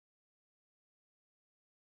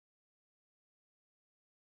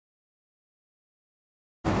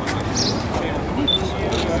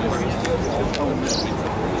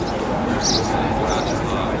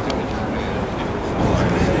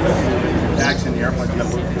Yeah.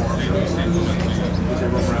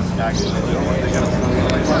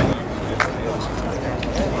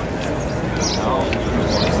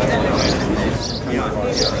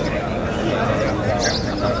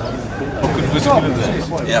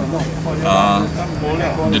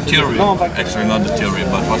 The theory, actually not the theory,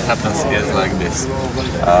 but what happens is like this.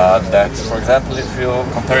 That, for example, if you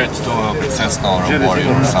compare it to a Cessna or a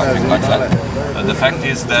Warrior or something like that, the fact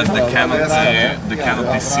is that the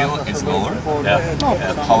canopy seal is lower. Yeah.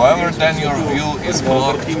 However, then your view is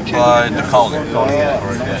blocked by the cowling.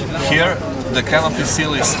 Here, the canopy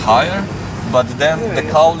seal is higher, but then the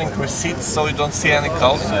cowling recedes, so you don't see any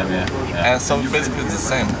cowling, and so basically it's the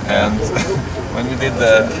same. And when we did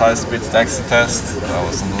the high-speed taxi test, I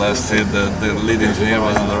was on the left seat, the lead engineer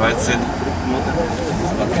was on the right seat.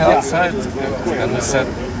 Looking outside, and we said,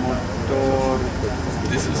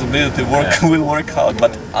 this visibility will work out,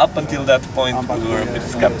 but up until that point we were a bit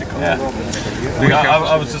skeptical. Yeah.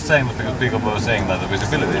 I was just saying, because people were saying that the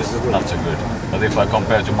visibility is not so good, but if I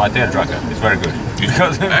compare to my tail tracker, it's very good,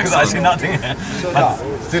 because I see nothing. But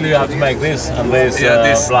still you have to make this and this,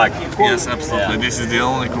 this black. Yes, absolutely. Yeah. This is the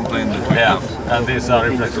only complaint that we have. And these are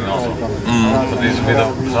reflecting also. But this with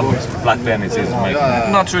some black paint it is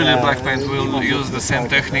making. Not really black paint. We'll use the same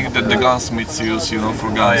technique that the gunsmiths use, you know, for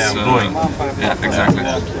guns. Bluing. Yeah, exactly.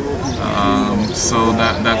 So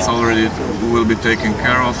that's already will be taken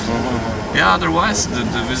care of. Yeah, otherwise the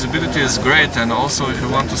visibility is great, and also if you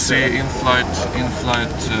want to see in-flight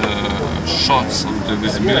shots of the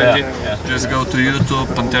visibility, just go to YouTube,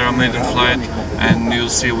 Panthera Maiden Flight, and you'll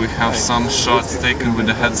see we have some shots taken with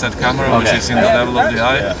the headset camera, which is in the level of the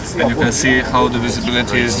eye, and you can see how the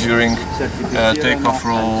visibility is during takeoff,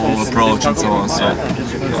 roll, approach, and so on. So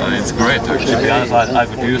it's great actually. To be honest, I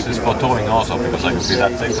could use this for towing also, because I can see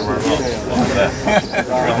that sector very well.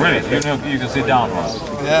 Really, you can see downwards.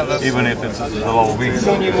 Yeah, that's even if it's the low wing.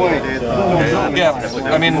 Yeah,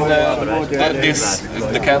 I mean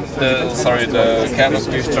the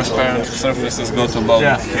canopy transparent surfaces go to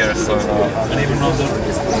about here, so and even on the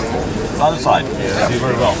other side, see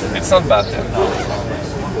very well. It's not bad. No.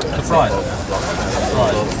 Surprise.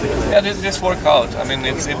 Yeah, this worked out. I mean,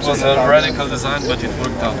 it was a radical design, but it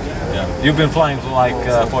worked out. Yeah. You've been flying for like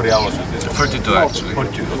 40 hours with this? 32 actually.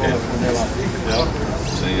 42, okay.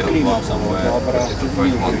 So you have gone somewhere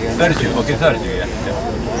 32, okay, 32, yeah.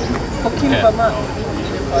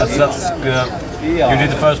 That's you did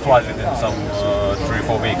the first flight within some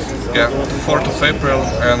 3-4 weeks. Yeah, 4th of April,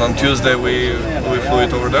 and on Tuesday we flew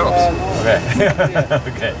it over the Alps. Okay.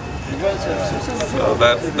 Okay. So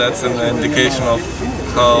that's an indication of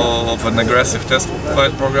how of an aggressive test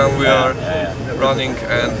flight program we are running,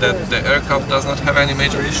 and that the aircraft does not have any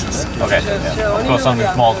major issues. Okay. Yeah. Of course, something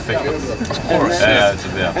small to fix. Of course.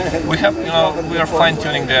 We have, we are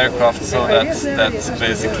fine-tuning the aircraft so that's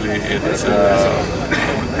basically it.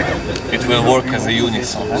 It will work as a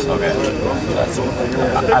unison. Okay.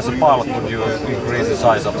 As a pilot, would you increase the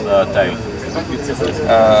size of the tail? As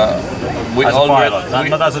a pilot,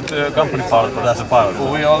 not as a company pilot, but as a pilot.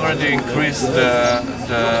 We already increased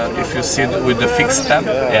if you see with the fixed tab,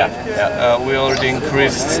 we already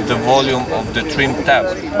increased the volume of the trim tab.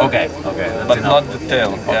 Okay, but enough. Not the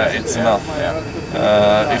tail. Okay. Yeah, it's enough.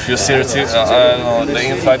 If you see the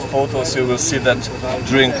in-flight photos, you will see that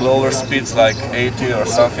during lower speeds like 80 or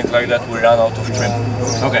something like that, we ran out of trim.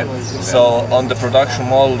 Okay. So on the production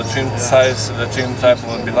model, the trim size, the trim type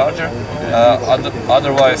will be larger.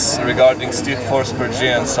 Otherwise, regarding stiff force per G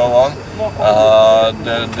and so on,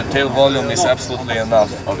 the tail volume is absolutely enough.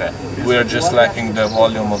 Okay. We are just lacking the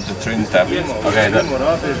volume of the trim tab. Okay.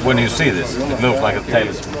 When you see this, it looks like the tail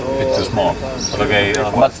is a bit too small. But okay.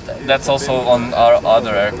 But that's also on our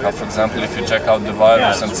other aircraft. For example, if you check out the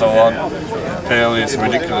virus and so on, the tail is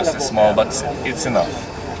ridiculously small, but it's enough.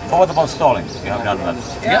 But what about stalling? You have done that?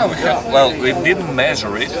 Yeah, we have. Well, we didn't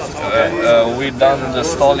measure it. We done the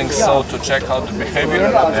stalling so to check out the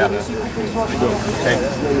behavior.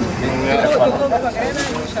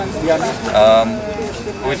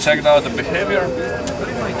 We checked out the behavior,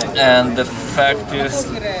 and the fact is,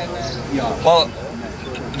 well,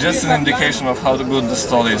 just an indication of how good the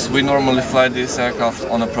stall is. We normally fly this aircraft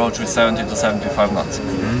on approach with 70 to 75 knots.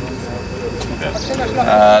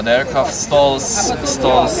 The aircraft stalls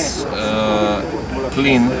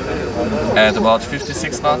clean at about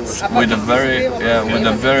 56 knots with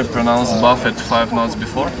a very pronounced buff at 5 knots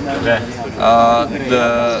before.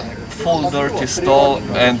 The full dirty stall,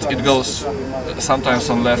 and it goes sometimes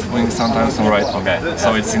on left wing, sometimes on right wing.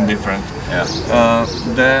 So it's indifferent.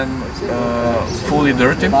 Then fully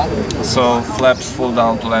dirty, so flaps full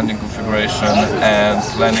down to landing configuration and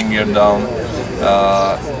landing gear down.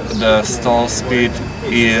 the stall speed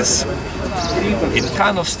is, it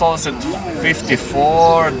kind of stalls at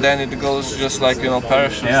 54, then it goes just like, you know,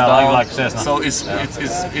 parachute style. Like Cessna. So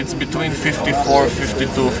it's between 54,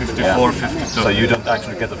 52, 54, 52. So you don't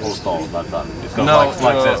actually get the full stall that time. It goes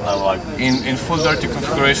like Cessna, like in full dirty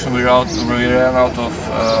configuration we ran out of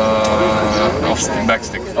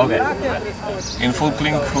backstick. Okay. In full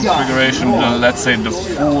clean configuration, let's say the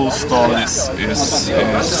full stall is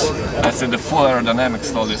let's say the full aerodynamic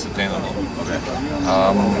stall is attainable. Okay.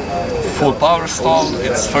 Full power stall,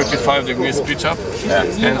 it's 35 degrees pitch up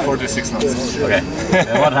and 46 knots. Okay.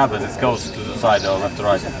 And what happens? It goes to the side or left to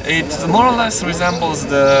right? It more or less resembles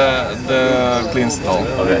the clean stall.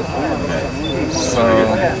 Okay. So,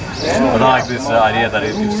 but I like this idea that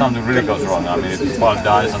if something really goes wrong, I mean, if the pilot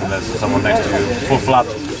dies and there's someone next to you, full flap,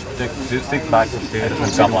 stick back, it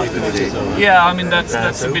will come like this. yeah, I mean that's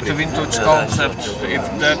a bit of vintage concept. If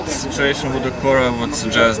that situation would occur, I would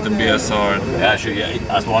suggest the BSR. Yeah, sure,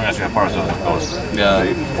 yeah, as long as you have parachute, of course. Yeah.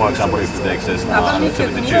 For example, if the exists and it's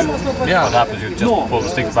 72, what happens? You just pull the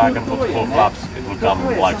stick back and put the full flaps. It will come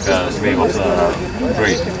like the sleeve of the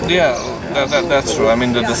tree. Yeah, that's true. I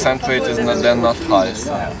mean the descent rate is not high.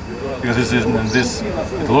 So. Because it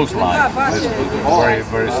looks like this very,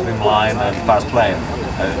 very slim line and fast plane.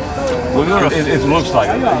 It looks like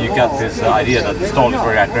you get this idea that the stall is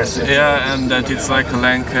very aggressive. Yeah, and that it's like a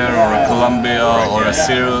Lancer or a Columbia or a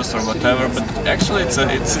Sirius or whatever, but actually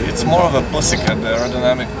it's more of a pussycat. The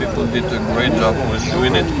aerodynamic people did a great job with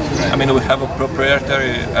it. I mean, we have a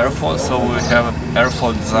proprietary airfoil, so we have an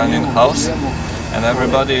airfoil design in-house. And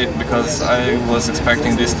everybody, because I was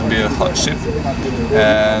expecting this to be a hot ship,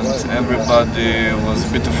 and everybody was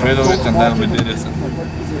a bit afraid of it, and then we did it.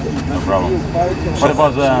 No problem. What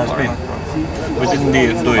about the spin? We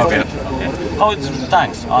didn't do it yet. Oh, it's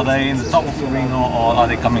tanks. Are they in the top of the ring or are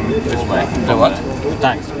they coming this way? The what? The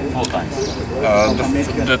tanks, full tanks.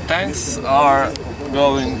 The tanks are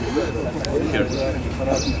going here.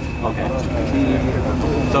 Okay.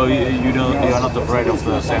 So you're not afraid of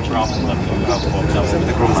the same problem that you have, for example, with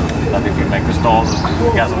the crewman, that if you make a stall,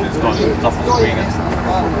 the gasoline is going to the top of the ring and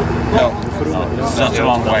No. It's such a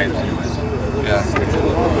long way. Yeah.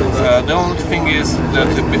 The only thing is that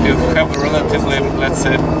if you have a relatively, let's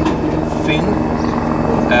say, thin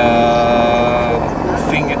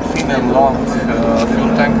and long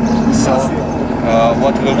fuel tank, so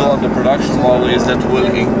what we'll do on the production model is that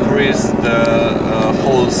we'll increase the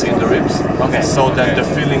holes in the ribs, so that the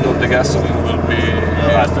filling of the gasoline will be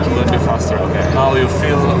faster. Okay. Now you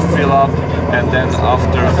fill up, and then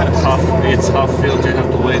after it's half filled, you have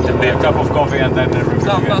to wait a bit. A cup of coffee and then everything.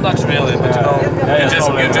 No, not really, but you know,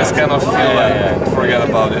 you just cannot fill and forget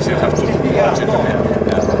about this. You have to watch it again.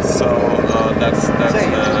 So that's the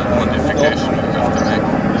modification you have to make.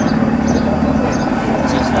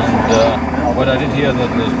 But I did hear that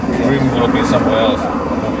the rim will be somewhere else.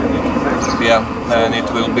 Yeah, and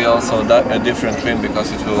it will be also a different trim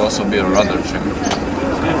because it will also be a rudder trim.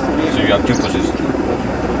 So you have two positions.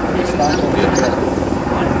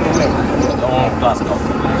 All glass top.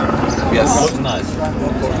 Yes. Looks nice.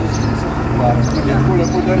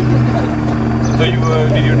 So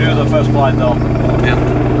did you do the first flight though? Yeah.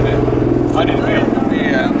 How did you feel?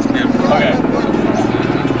 Yeah. Okay.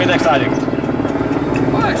 A bit exciting.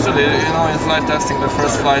 Well, actually, you know, in flight testing, the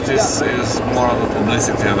first flight is more of a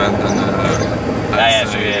publicity event than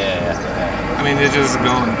I mean, you just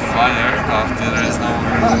go and fly the aircraft. There is no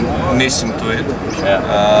mission to it.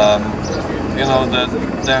 Yeah. You know,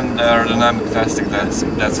 then the aerodynamic testing. That's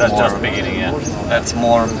more, just beginning. Yeah. That's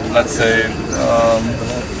more, let's say,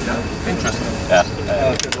 interesting. Yeah.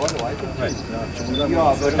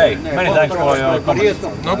 Hey, many thanks for your comments.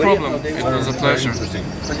 No problem. It was a pleasure.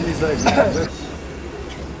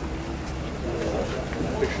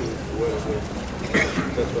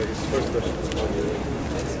 That's why his first question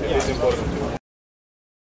is important.